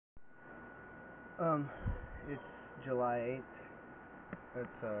Um, it's July 8th.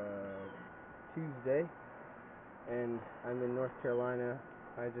 It's Tuesday, and I'm in North Carolina.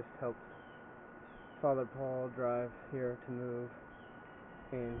 I just helped Father Paul drive here to move,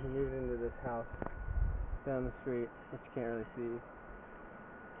 and he moved into this house down the street, which you can't really see.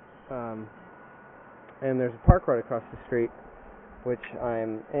 And there's a park right across the street, which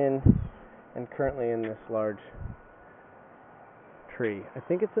I'm in, and currently in this large tree. I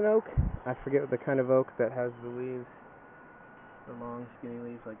think it's an oak. I forget the kind of oak that has the leaves, the long skinny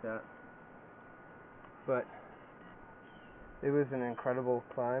leaves like that. But it was an incredible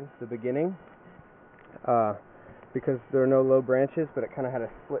climb, the beginning, because there are no low branches, but it kind of had a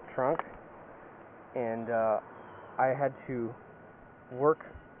split trunk, and I had to work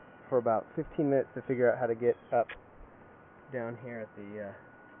for about 15 minutes to figure out how to get up down here at the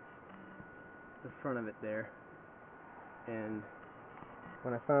front of it there. And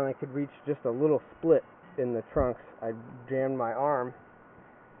when I finally could reach just a little split in the trunks, I jammed my arm,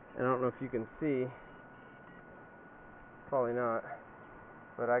 and I don't know if you can see, probably not,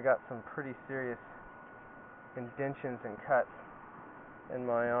 but I got some pretty serious indentions and cuts in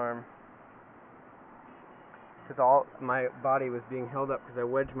my arm, because all my body was being held up because I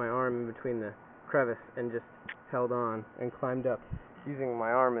wedged my arm in between the crevice and just held on and climbed up using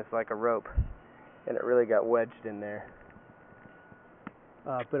my arm as like a rope, and it really got wedged in there.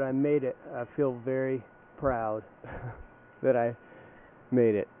 But I made it. I feel very proud that I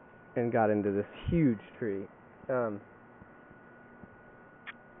made it and got into this huge tree. I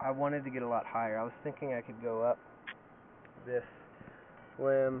wanted to get a lot higher. I was thinking I could go up this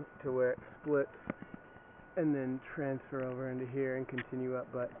limb to where it splits and then transfer over into here and continue up,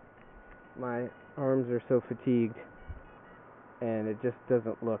 but my arms are so fatigued and it just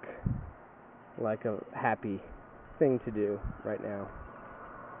doesn't look like a happy thing to do right now.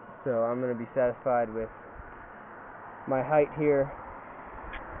 So I'm going to be satisfied with my height here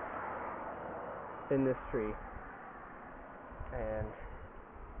in this tree and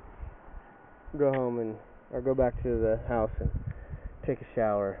go home or go back to the house and take a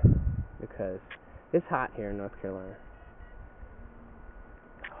shower, because it's hot here in North Carolina.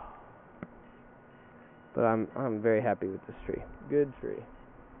 But I'm very happy with this tree. Good tree.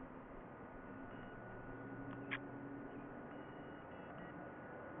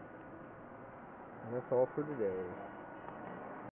 And that's all for today.